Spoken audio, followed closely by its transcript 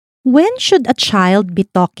When should a child be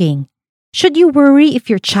talking? Should you worry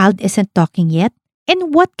if your child isn't talking yet?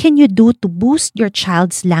 And what can you do to boost your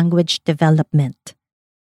child's language development?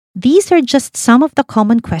 These are just some of the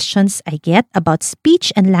common questions I get about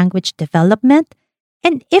speech and language development.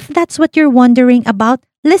 And if that's what you're wondering about,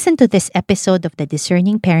 listen to this episode of the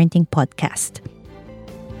Discerning Parenting Podcast.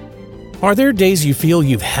 Are there days you feel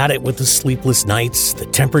you've had it with the sleepless nights, the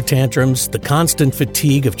temper tantrums, the constant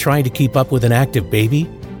fatigue of trying to keep up with an active baby?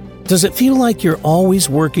 Does it feel like you're always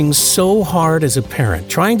working so hard as a parent,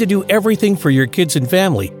 trying to do everything for your kids and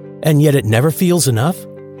family, and yet it never feels enough?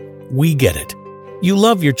 We get it. You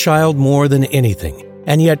love your child more than anything,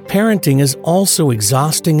 and yet parenting is also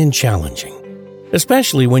exhausting and challenging,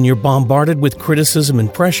 especially when you're bombarded with criticism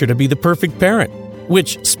and pressure to be the perfect parent,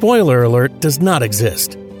 which, spoiler alert, does not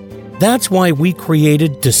exist. That's why we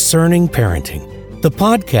created Discerning Parenting, the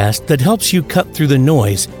podcast that helps you cut through the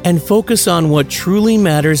noise and focus on what truly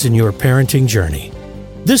matters in your parenting journey.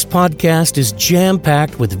 This podcast is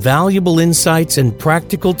jam-packed with valuable insights and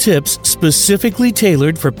practical tips specifically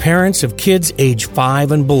tailored for parents of kids age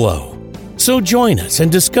 5 and below. So join us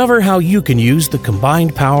and discover how you can use the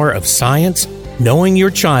combined power of science, knowing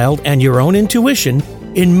your child, and your own intuition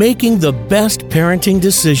in making the best parenting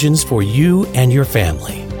decisions for you and your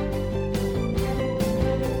family.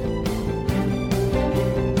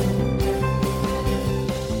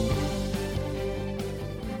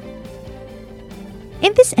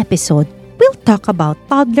 In this episode, we'll talk about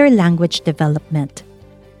toddler language development.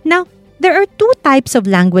 Now, there are two types of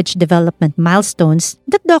language development milestones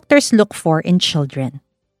that doctors look for in children.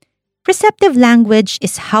 Receptive language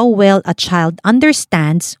is how well a child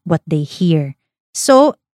understands what they hear.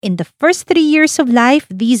 So, in the first 3 years of life,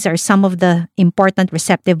 these are some of the important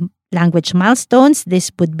receptive language milestones.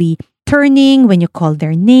 This would be turning when you call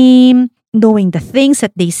their name, knowing the things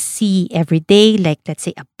that they see every day, like let's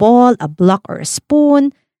say a ball, a block, or a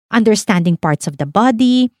spoon, understanding parts of the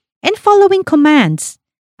body, and following commands.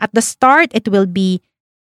 At the start, it will be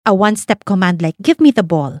a one-step command like, give me the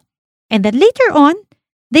ball. And then later on,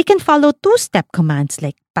 they can follow two-step commands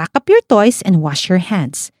like, pack up your toys and wash your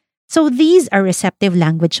hands. So these are receptive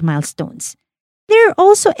language milestones. There are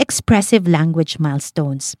also expressive language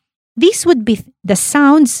milestones. These would be the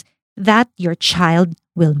sounds that your child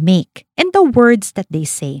will make and the words that they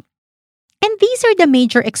say. And these are the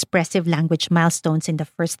major expressive language milestones in the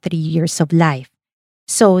first 3 years of life.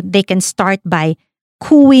 So they can start by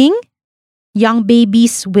cooing. Young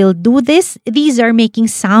babies will do this. These are making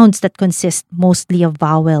sounds that consist mostly of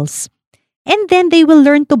vowels. And then they will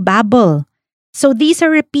learn to babble. So these are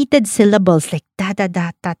repeated syllables like da da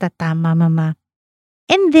da ta ta ta ma ma ma.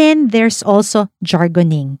 And then there's also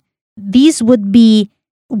jargoning. These would be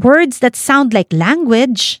words that sound like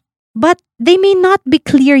language, but they may not be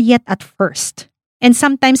clear yet at first. And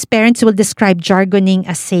sometimes parents will describe jargoning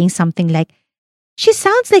as saying something like, she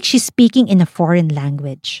sounds like she's speaking in a foreign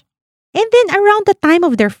language. And then around the time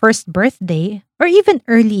of their first birthday, or even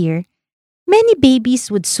earlier, many babies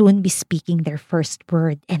would soon be speaking their first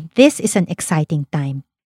word, and this is an exciting time.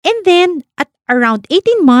 And then at around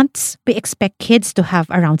 18 months, we expect kids to have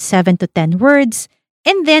around 7 to 10 words,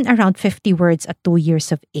 and then around 50 words at 2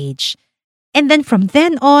 years of age. And then from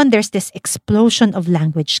then on, there's this explosion of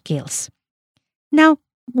language skills. Now,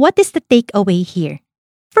 what is the takeaway here?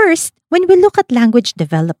 First, when we look at language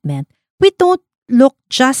development, we don't look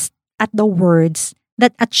just at the words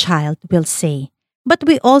that a child will say, but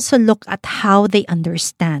we also look at how they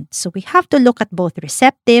understand. So we have to look at both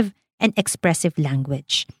receptive and expressive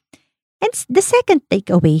language. And the second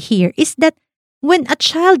takeaway here is that when a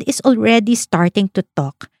child is already starting to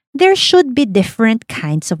talk, there should be different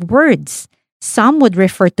kinds of words. Some would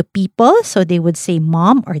refer to people, so they would say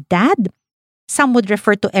mom or dad. Some would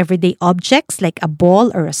refer to everyday objects like a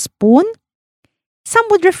ball or a spoon. Some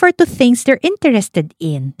would refer to things they're interested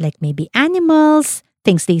in, like maybe animals,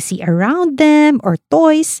 things they see around them, or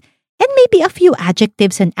toys, and maybe a few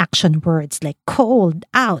adjectives and action words like cold,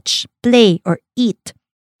 ouch, play, or eat.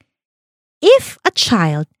 If a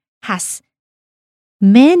child has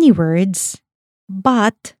many words,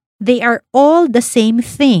 but they are all the same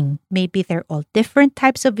thing. Maybe they're all different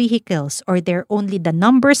types of vehicles, or they're only the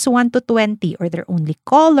numbers 1 to 20, or they're only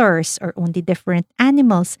colors, or only different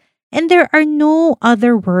animals, and there are no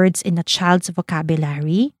other words in a child's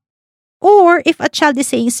vocabulary. Or if a child is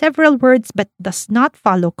saying several words but does not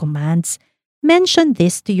follow commands, mention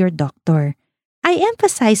this to your doctor. I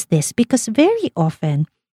emphasize this because very often,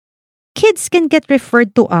 kids can get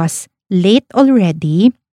referred to us late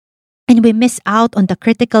already, and we miss out on the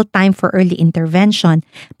critical time for early intervention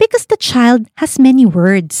because the child has many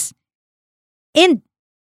words. And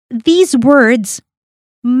these words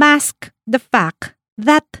mask the fact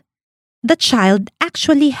that the child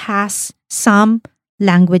actually has some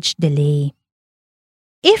language delay.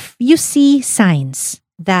 If you see signs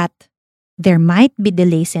that there might be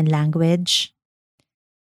delays in language,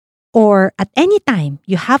 or at any time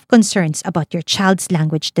you have concerns about your child's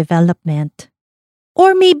language development,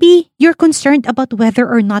 or maybe you're concerned about whether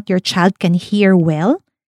or not your child can hear well,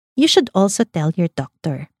 you should also tell your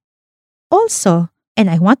doctor. Also, and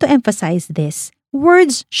I want to emphasize this,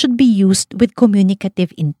 words should be used with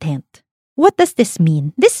communicative intent. What does this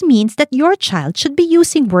mean? This means that your child should be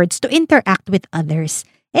using words to interact with others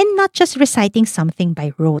and not just reciting something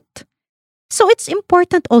by rote. So it's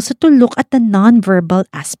important also to look at the nonverbal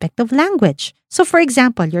aspect of language. So for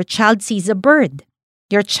example, your child sees a bird.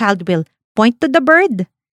 Your child will point to the bird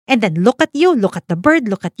and then look at you, look at the bird,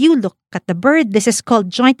 look at you, look at the bird. This is called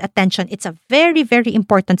joint attention. It's a very, very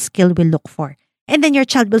important skill we look for. And then your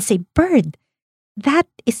child will say, bird. That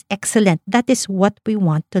is excellent. That is what we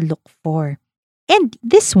want to look for. And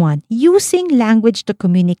this one, using language to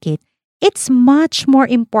communicate, it's much more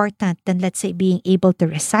important than, let's say, being able to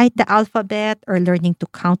recite the alphabet or learning to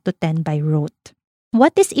count to 10 by rote.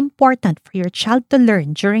 What is important for your child to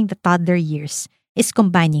learn during the toddler years is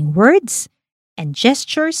combining words and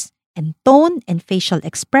gestures and tone and facial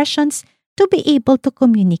expressions to be able to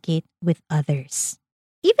communicate with others.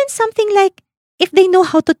 Even something like if they know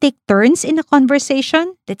how to take turns in a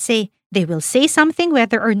conversation, let's say they will say something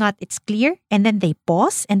whether or not it's clear, and then they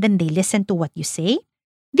pause and then they listen to what you say.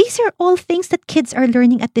 These are all things that kids are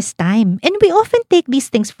learning at this time, and we often take these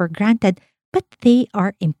things for granted, but they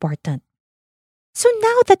are important. So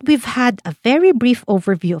now that we've had a very brief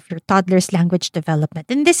overview of your toddler's language development,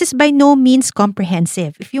 and this is by no means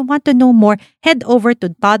comprehensive. If you want to know more, head over to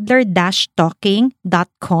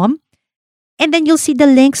toddler-talking.com, and then you'll see the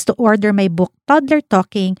links to order my book, Toddler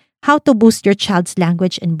Talking, How to Boost Your Child's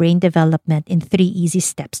Language and Brain Development in 3 Easy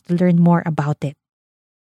Steps to learn more about it.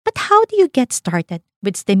 But how do you get started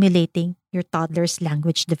with stimulating your toddler's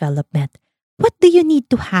language development? What do you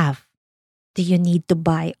need to have? Do you need to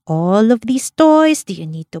buy all of these toys? Do you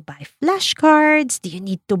need to buy flashcards? Do you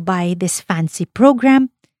need to buy this fancy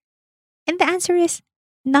program? And the answer is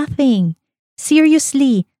nothing.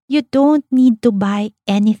 Seriously, you don't need to buy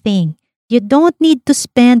anything. You don't need to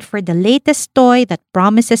spend for the latest toy that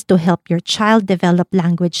promises to help your child develop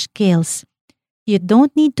language skills. You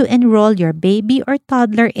don't need to enroll your baby or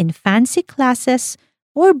toddler in fancy classes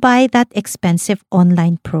or buy that expensive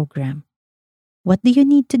online program. What do you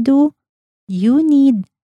need to do? You need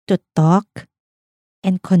to talk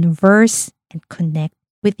and converse and connect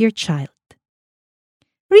with your child.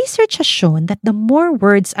 Research has shown that the more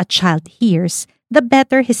words a child hears, the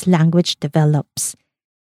better his language develops.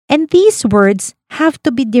 And these words have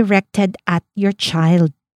to be directed at your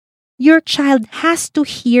child. Your child has to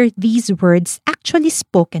hear these words actually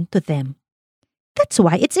spoken to them. That's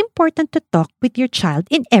why it's important to talk with your child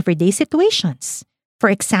in everyday situations. For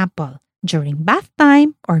example, during bath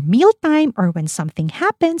time or meal time or when something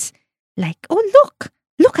happens, like, oh,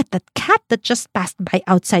 look at that cat that just passed by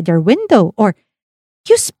outside our window, or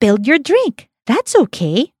you spilled your drink. That's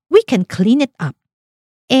okay. We can clean it up.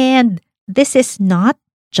 And this is not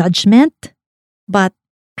judgment, but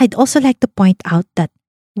I'd also like to point out that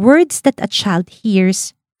words that a child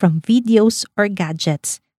hears from videos or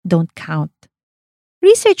gadgets don't count.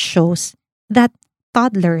 Research shows that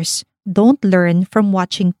toddlers don't learn from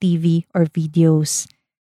watching TV or videos.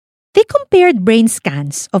 They compared brain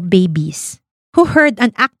scans of babies who heard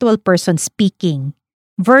an actual person speaking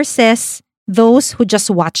versus those who just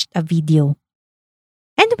watched a video.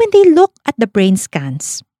 And when they look at the brain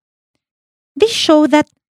scans, they show that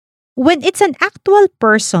when it's an actual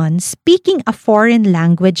person speaking a foreign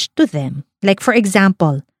language to them, like for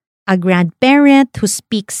example, a grandparent who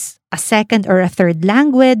speaks a second or a third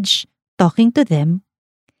language talking to them,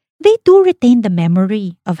 they do retain the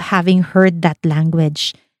memory of having heard that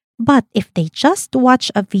language. But if they just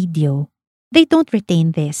watch a video, they don't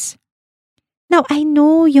retain this. Now, I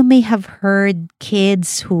know you may have heard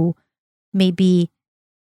kids who maybe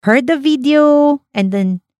heard the video and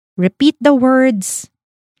then repeat the words,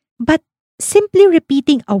 but simply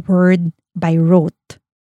repeating a word by rote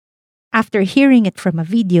after hearing it from a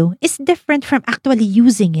video is different from actually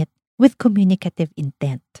using it with communicative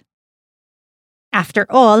intent. After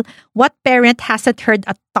all, what parent hasn't heard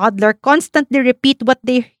a toddler constantly repeat what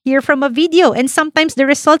they hear from a video, and sometimes the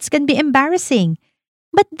results can be embarrassing?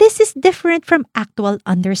 But this is different from actual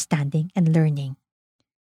understanding and learning.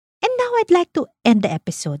 And now I'd like to end the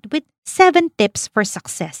episode with 7 tips for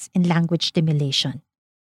success in language stimulation.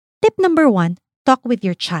 Tip number 1, talk with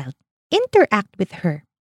your child. Interact with her.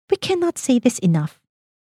 We cannot say this enough.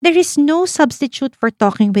 There is no substitute for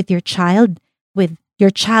talking with your child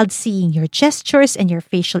seeing your gestures and your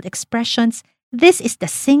facial expressions. This is the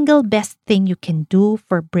single best thing you can do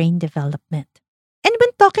for brain development. And when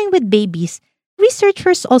talking with babies,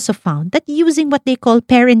 researchers also found that using what they call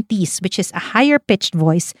parentese, which is a higher pitched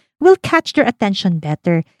voice, will catch their attention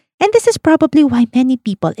better. And this is probably why many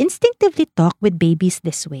people instinctively talk with babies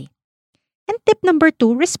this way. And tip number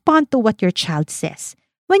 2, respond to what your child says.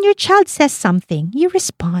 When your child says something, you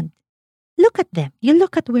respond. Look at them. You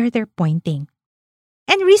look at where they're pointing.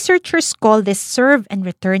 And researchers call this serve and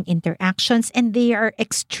return interactions, and they are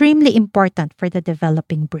extremely important for the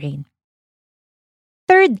developing brain.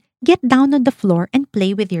 Third, get down on the floor and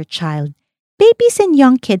play with your child. Babies and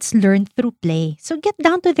young kids learn through play, so get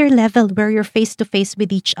down to their level where you're face-to-face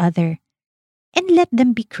with each other. And let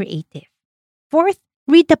them be creative. Fourth,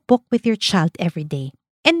 read a book with your child every day.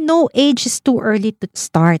 And no age is too early to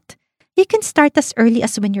start. You can start as early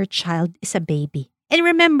as when your child is a baby. And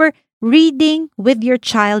remember, reading with your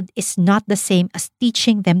child is not the same as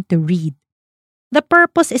teaching them to read. The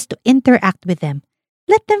purpose is to interact with them.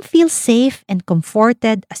 Let them feel safe and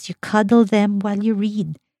comforted as you cuddle them while you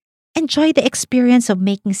read. Enjoy the experience of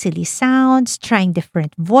making silly sounds, trying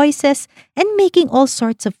different voices, and making all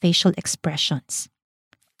sorts of facial expressions.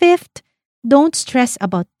 Fifth, don't stress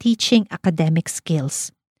about teaching academic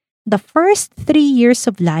skills. The first 3 years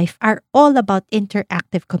of life are all about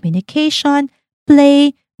interactive communication,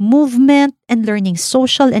 play, movement, and learning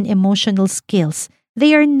social and emotional skills.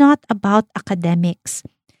 They are not about academics.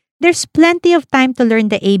 There's plenty of time to learn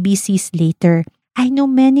the ABCs later. I know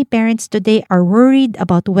many parents today are worried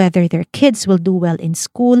about whether their kids will do well in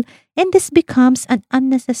school, and this becomes an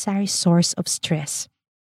unnecessary source of stress.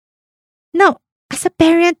 Now, as a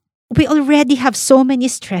parent, we already have so many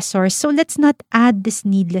stressors, so let's not add this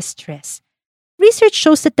needless stress. Research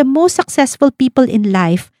shows that the most successful people in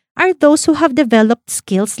life are those who have developed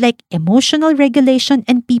skills like emotional regulation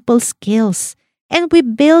and people skills. And we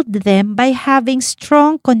build them by having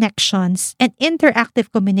strong connections and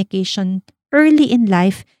interactive communication early in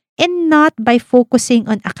life and not by focusing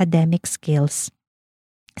on academic skills.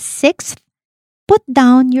 Sixth, put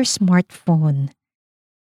down your smartphone.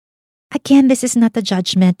 Again, this is not a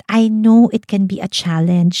judgment. I know it can be a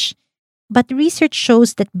challenge. But research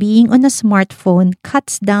shows that being on a smartphone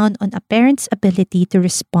cuts down on a parent's ability to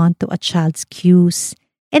respond to a child's cues.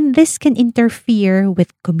 And this can interfere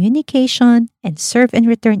with communication and serve and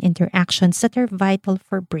return interactions that are vital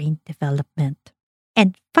for brain development.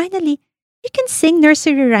 And finally, you can sing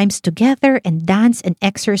nursery rhymes together and dance and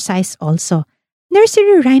exercise also.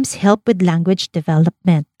 Nursery rhymes help with language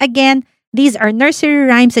development. Again, these are nursery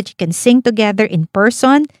rhymes that you can sing together in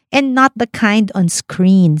person and not the kind on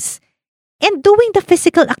screens. And doing the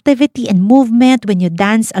physical activity and movement when you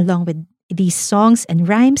dance along with these songs and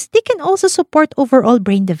rhymes, they can also support overall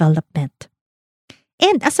brain development.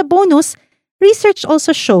 And as a bonus, research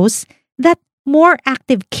also shows that more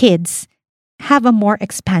active kids have a more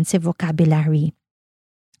expansive vocabulary.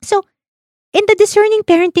 So, in the Discerning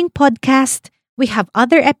Parenting podcast, we have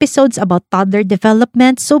other episodes about toddler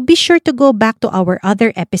development, so be sure to go back to our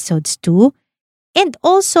other episodes too. And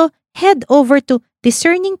also, head over to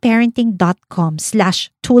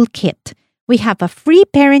discerningparenting.com/toolkit. We have a free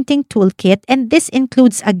parenting toolkit, and this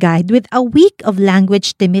includes a guide with a week of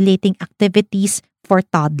language-stimulating activities for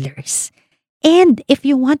toddlers. And if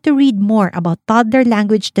you want to read more about toddler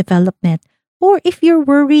language development, or if you're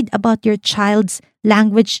worried about your child's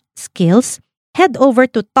language skills, head over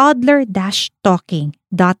to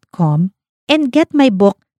toddler-talking.com and get my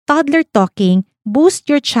book, Toddler Talking, Boost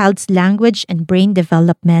Your Child's Language and Brain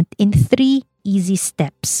Development in 3 Easy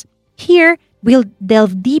Steps. Here, we'll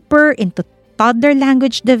delve deeper into toddler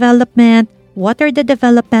language development, what are the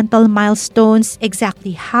developmental milestones,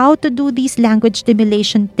 exactly how to do these language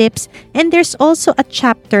stimulation tips, and there's also a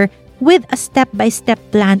chapter with a step-by-step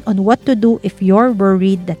plan on what to do if you're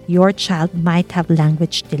worried that your child might have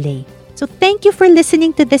language delay. So thank you for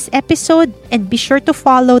listening to this episode, and be sure to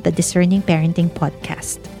follow the Discerning Parenting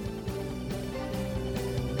podcast.